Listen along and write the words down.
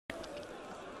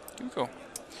Pretty cool.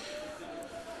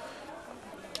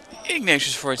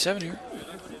 Ignatius487 here.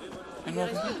 And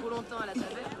welcome back.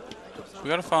 We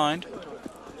gotta find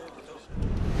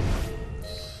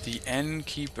the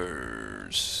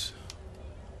Innkeepers.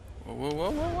 Whoa, whoa, whoa,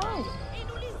 whoa, whoa.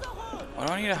 Why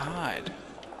do I need to hide?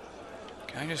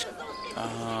 Can I just...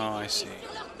 Oh, I see.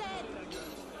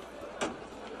 Can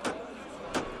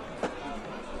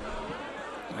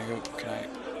I go... Can I...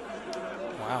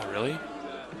 Wow, really?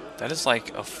 That is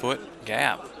like a foot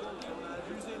gap.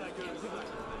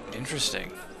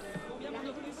 Interesting.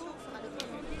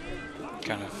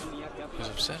 Kind of is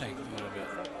upsetting a little bit.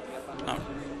 Not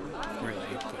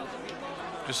really, but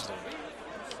just a little bit.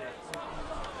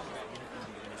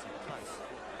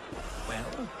 Well,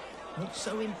 what's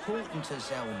so important to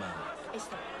Zelma? It's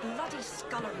the bloody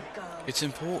scullery girl. It's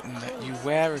important that you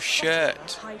wear a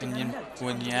shirt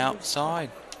when you're outside,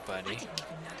 buddy. I didn't even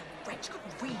know the wretch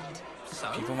could read. So?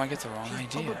 People might get the wrong She's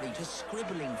idea. probably just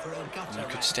scribbling for a gutter. You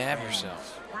could stab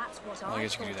yourself. That's what Well, I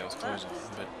guess you could do that with clothes on,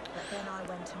 but then I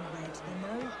went and read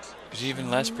the note. there's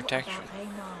even less protection.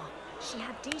 She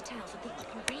had details of the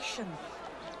operation.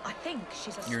 I think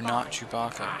she's a spy. You're not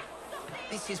Chewbacca.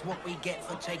 This is what we get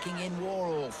for taking in war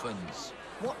orphans.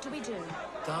 What do we do?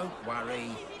 Don't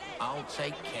worry, I'll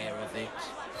take care of it.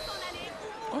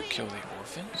 Don't kill the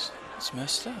orphans. It's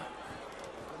messed up.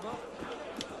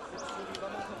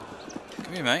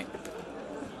 Come here, mate.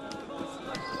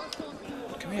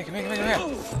 Come here, come here, come here, come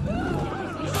here.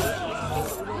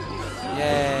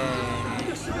 Yay.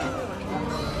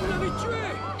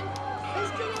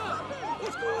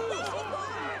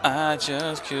 I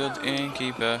just killed the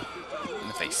innkeeper in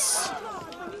the face.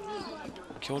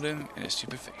 Killed him in his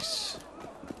stupid face.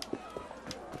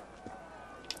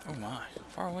 Oh my, how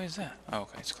far away is that? Oh,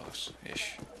 okay, it's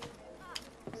close-ish.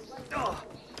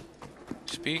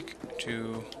 Speak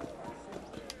to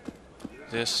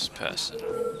this person.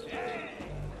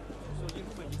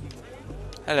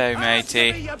 Hello,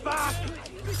 matey.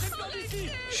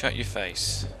 Shut your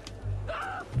face.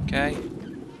 Okay?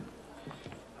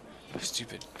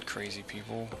 Stupid, crazy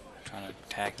people trying to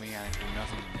attack me. I do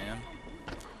nothing to them.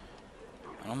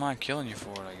 I don't mind killing you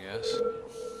for it, I guess.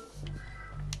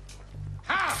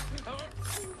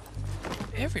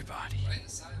 Everybody.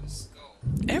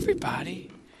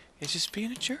 Everybody is just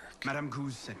being a jerk. Madame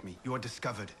Goose sent me. You are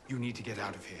discovered. You need to get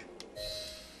out of here.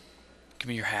 Give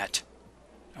me your hat.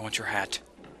 I want your hat.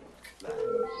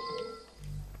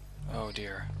 Oh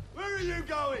dear. Where are you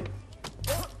going?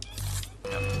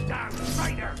 Damn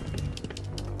traitor!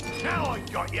 Now I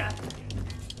got ya!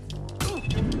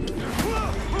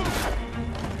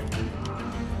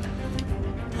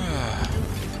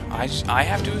 I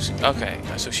have to... Okay,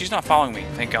 so she's not following me.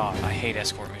 Thank God. I hate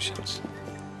escort missions.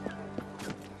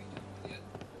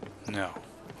 No.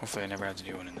 Hopefully I never have to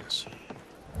do one in this.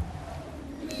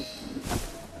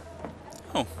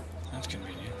 Oh, that's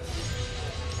convenient.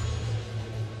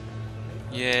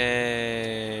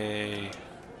 Yay.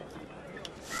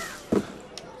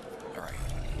 Alright.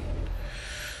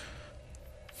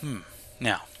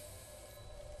 Now.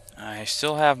 I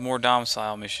still have more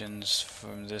domicile missions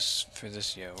from this for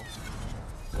this yo.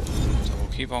 So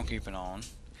we'll keep on keeping on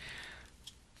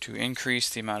to increase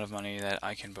the amount of money that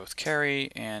I can both carry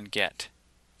and get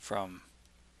from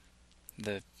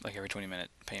the like every 20-minute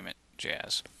payment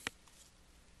jazz.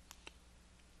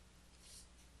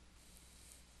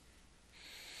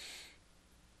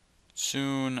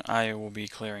 Soon I will be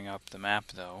clearing up the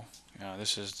map though.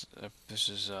 This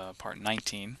is part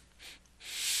 19.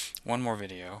 One more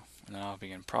video, and then I'll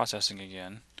begin processing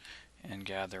again and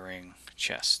gathering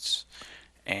chests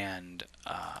and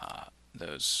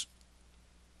those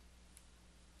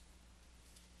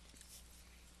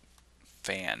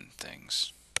fan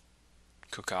things,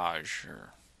 cookage,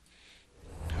 or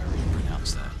however you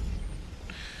pronounce that.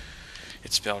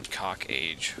 It's spelled cock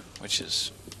age, which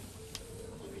is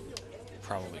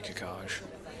probably cookage,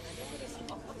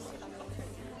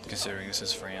 considering this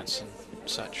is France and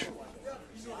such.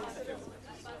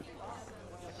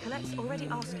 Colette's already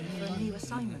asking for a new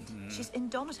assignment. She's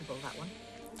indomitable, that one.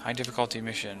 High difficulty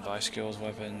mission, buy skills,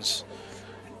 weapons.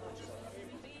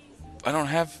 I don't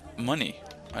have money,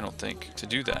 I don't think, to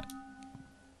do that.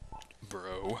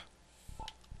 Bro.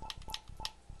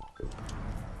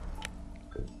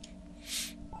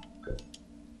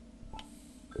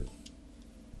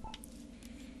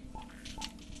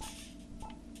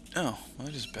 Oh, well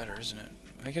that is better, isn't it?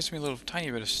 That gives me a little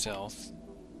tiny bit of stealth.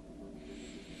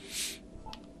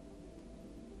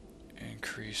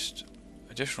 Increased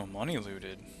additional money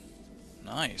looted.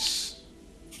 Nice.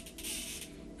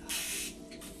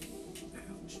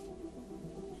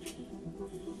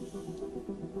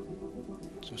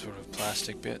 Some sort of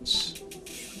plastic bits.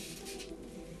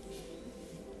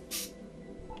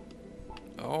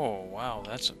 Oh, wow,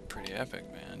 that's pretty epic,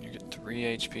 man. You get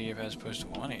 3 HP as opposed to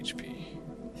 1 HP.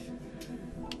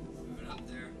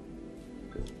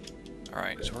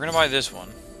 Alright, so we're gonna buy this one.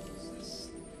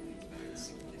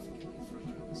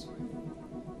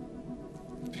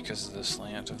 Because of the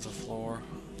slant of the floor.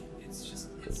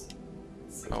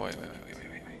 Oh, wait.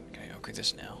 Can I upgrade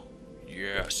this now?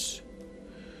 Yes!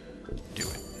 Do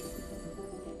it.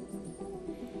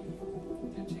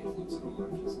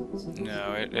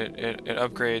 No, it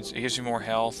upgrades. It gives you more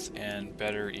health and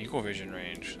better equal vision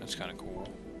range. That's kind of cool.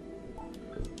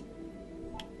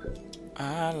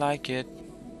 I like it.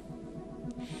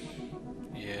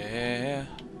 Yeah.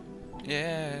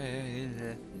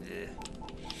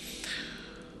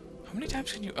 How many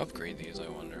times can you upgrade these, I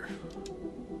wonder?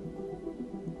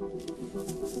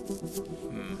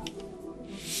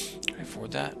 Can I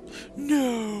afford that?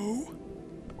 No!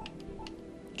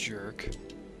 Jerk.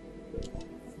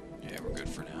 Yeah, we're good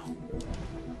for now.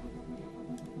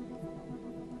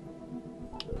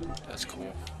 That's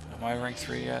cool. Am I rank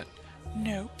 3 yet?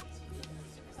 Nope.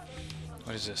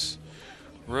 What is this?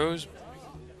 Rose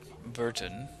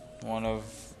Burton, one of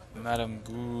Madame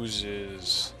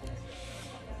Gouze's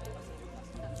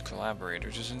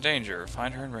collaborators, is in danger.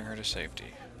 Find her and bring her to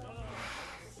safety.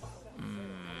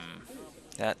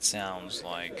 That sounds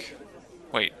like...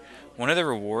 Wait, one of the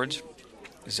rewards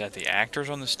is that the actors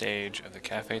on the stage of the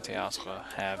Café Théâtre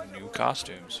have new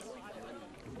costumes.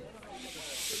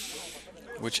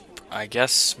 Which I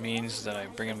guess means that I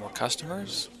bring in more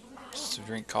customers to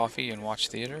drink coffee and watch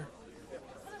theater.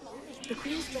 The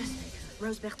Queen's domestic,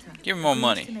 Rose Bertin, Give him more agreed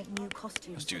money. to make new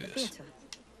costumes Let's do for the this. theatre.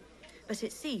 But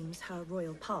it seems her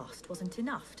royal past wasn't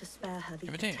enough to spare her the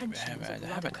attentions of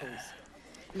radicals.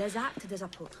 Les Actes des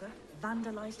Apôtres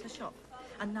vandalized her shop,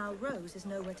 and now Rose is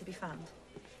nowhere to be found.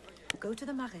 Go to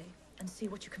the Marais and see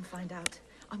what you can find out.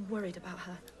 I'm worried about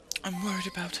her. I'm worried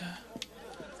about her.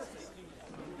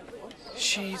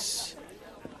 She's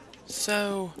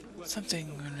so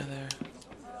something or another.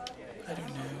 I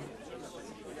don't know.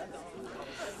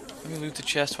 Let me loot the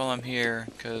chest while I'm here,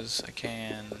 because I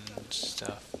can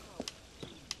stuff.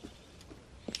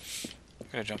 I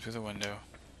gotta jump through the window.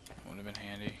 That would have been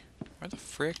handy. Where the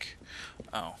frick?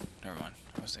 Oh, never mind.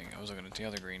 I was looking at the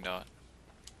other green dot.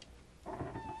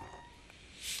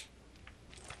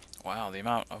 Wow, the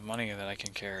amount of money that I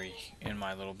can carry in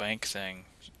my little bank thing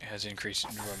has increased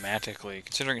dramatically.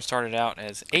 Considering it started out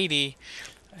as 80,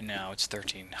 and now it's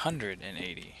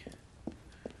 1,380.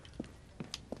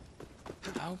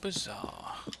 How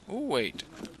bizarre. Oh, wait.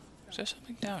 Is there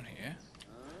something down here?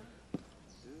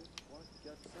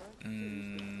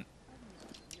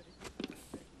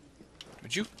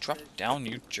 Would you drop down,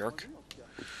 you jerk?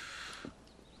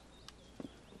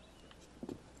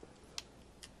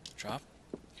 Drop?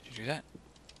 Can you do that?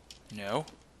 No.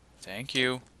 Thank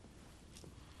you.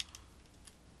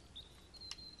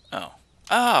 Oh.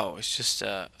 Oh, it's just,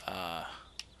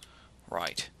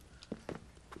 right.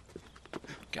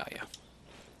 Got ya.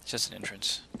 It's just an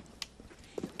entrance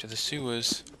to the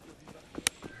sewers.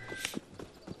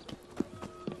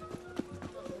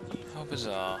 How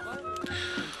bizarre.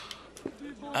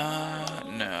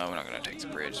 No, we're not gonna take the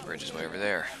bridge. The bridge is way over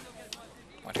there.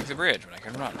 Why take the bridge when I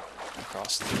can run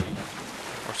across the...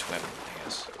 or swim, I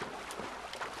guess.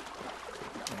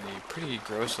 In the pretty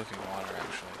gross looking water,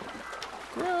 actually.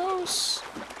 Gross!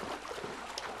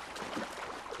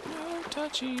 No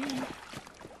touchy!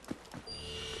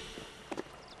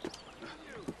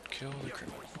 Kill the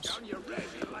criminals.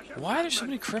 Why are there so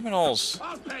many criminals?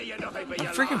 I'm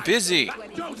freaking busy!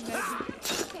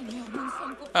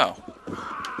 Oh.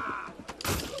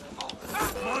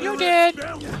 You're dead!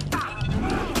 I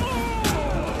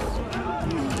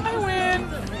win!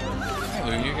 Can I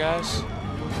loot you guys? I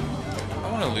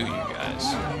want to loot you guys. I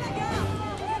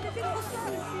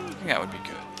think that would be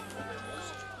good.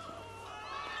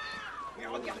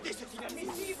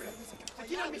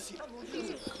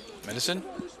 Medicine?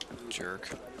 Jerk.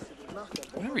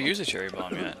 I've never used a cherry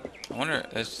bomb yet. I wonder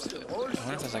if there's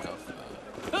like a...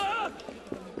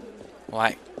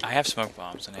 well, I have smoke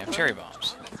bombs and I have cherry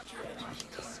bombs.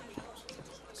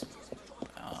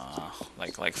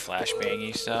 Like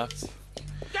flashbangy stuff.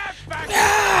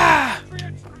 Ah!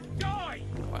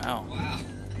 Wow.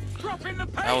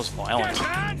 That was violent.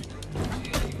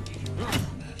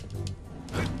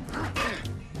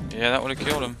 Yeah, that would have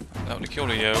killed him. That would have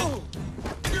killed a yo.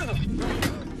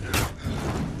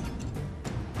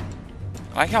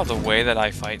 I like how the way that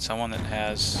I fight someone that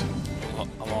has a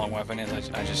long weapon is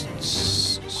I just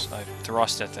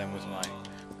thrust at them with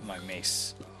my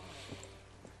mace.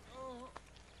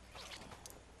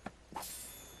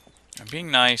 being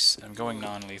nice and going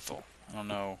non-lethal. I don't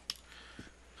know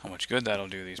how much good that'll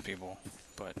do these people,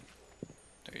 but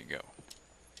there you go.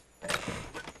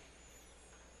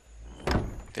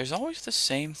 There's always the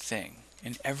same thing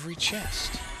in every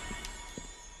chest.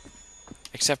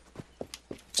 Except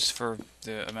for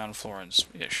the amount of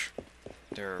florins-ish.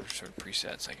 They're sort of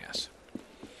presets, I guess.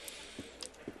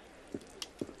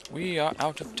 We are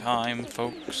out of time,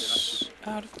 folks.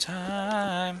 Out of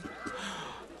time.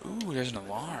 Ooh, there's an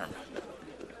alarm.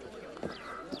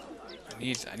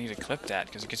 I need to clip that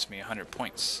because it gets me 100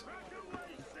 points.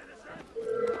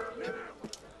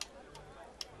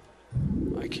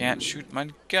 I can't shoot my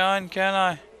gun, can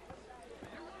I?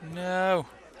 No.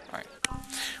 Alright.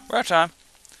 We're out of time.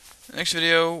 The next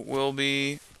video will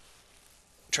be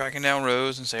tracking down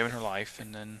Rose and saving her life,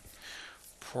 and then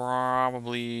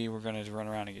probably we're going to run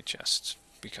around and get chests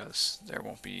because there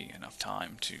won't be enough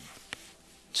time to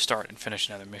start and finish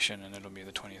another mission, and it'll be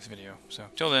the 20th video. So,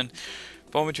 till then,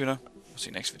 Bone Tuna. We'll see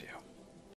you next video.